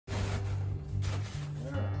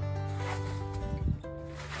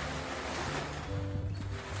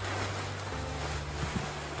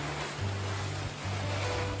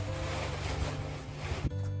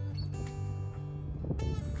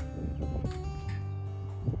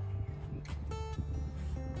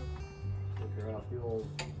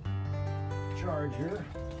charge here.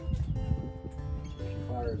 She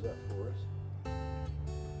fires up for us.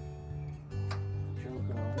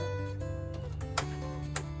 Choking on it.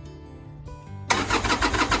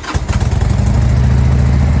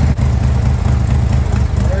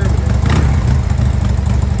 There we go.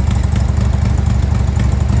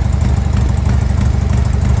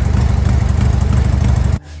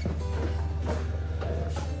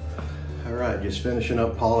 All right, just finishing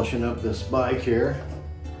up polishing up this bike here.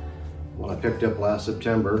 One I picked up last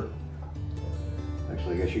September.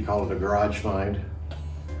 Actually, I guess you call it a garage find.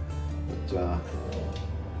 But,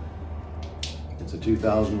 it's a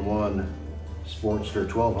 2001 Sportster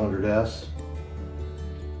 1200S.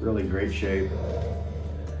 Really great shape.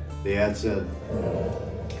 The ad said,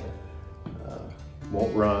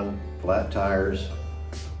 won't run, flat tires,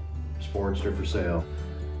 Sportster for sale.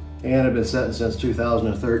 And I've been setting since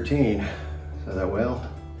 2013. So I thought, well,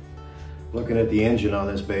 looking at the engine on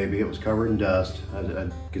this baby, it was covered in dust. I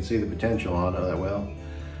could see the potential on it. I thought, well,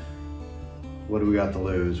 what do we got to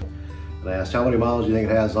lose? And I asked, how many miles do you think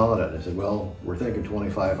it has on it? I said, well, we're thinking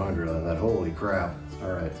 2,500. I thought, holy crap.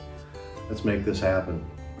 All right, let's make this happen.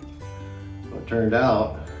 So it turned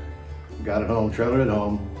out, got it home, shredded it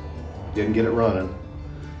home, didn't get it running.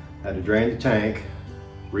 Had to drain the tank,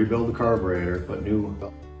 rebuild the carburetor, put new.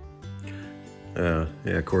 Yeah,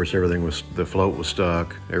 of course, everything was, the float was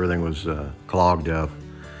stuck, everything was clogged up.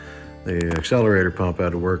 The accelerator pump I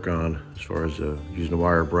had to work on as far as using a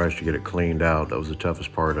wire brush to get it cleaned out. That was the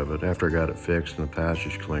toughest part of it. After I got it fixed and the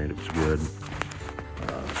passage cleaned, it was good.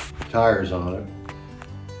 Tires on it,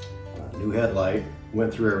 new headlight,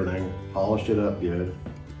 went through everything, polished it up good.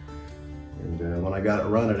 And when I got it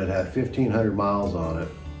running, it had 1,500 miles on it,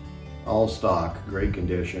 all stock, great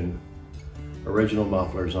condition, original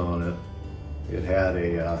mufflers on it. It had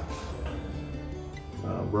a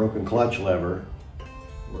broken clutch lever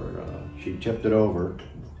where she tipped it over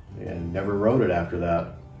and never rode it after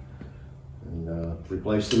that. And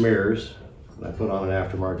replaced the mirrors, and I put on an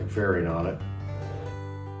aftermarket fairing on it.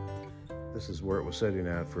 This is where it was sitting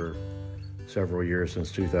at for several years, since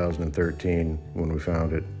 2013 when we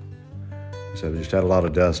found it. So it just had a lot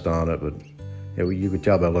of dust on it, but you could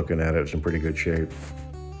tell by looking at it, it was in pretty good shape.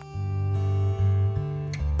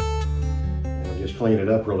 Just cleaned it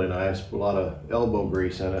up really nice, a lot of elbow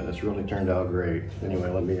grease in it, and it's really turned out great. Anyway,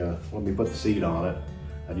 let me put the seat on it.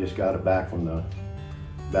 I just got it back from the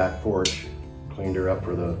back porch, cleaned her up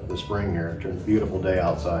for the spring here. It's a beautiful day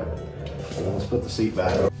outside. So let's put the seat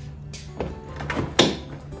back up.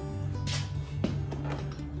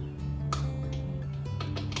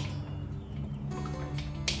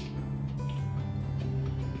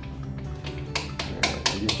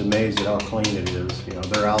 I'm just amazed at how clean it is. You know,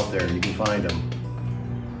 they're out there, you can find them.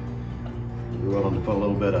 You're willing to put a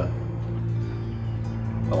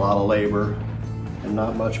lot of labor and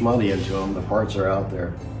not much money into them. The parts are out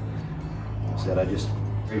there. Like I said, I just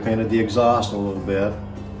repainted the exhaust a little bit,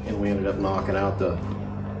 and we ended up knocking out the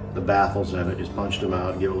baffles in it, just punched them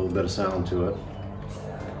out, give a little bit of sound to it.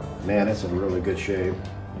 Man, it's in really good shape.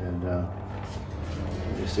 And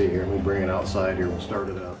you see here, let me bring it outside here, we'll start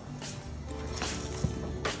it up.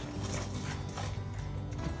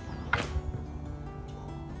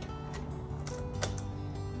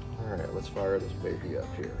 All right, let's fire this baby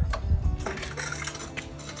up here.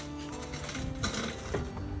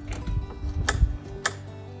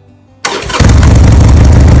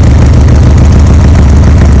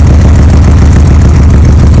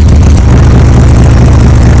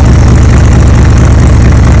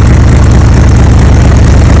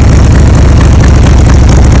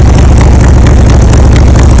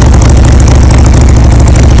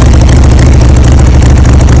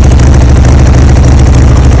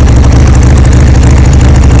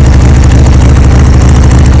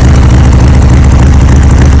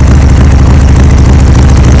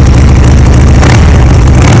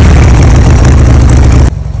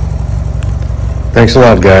 Thanks a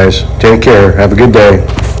lot, guys. Take care. Have a good day.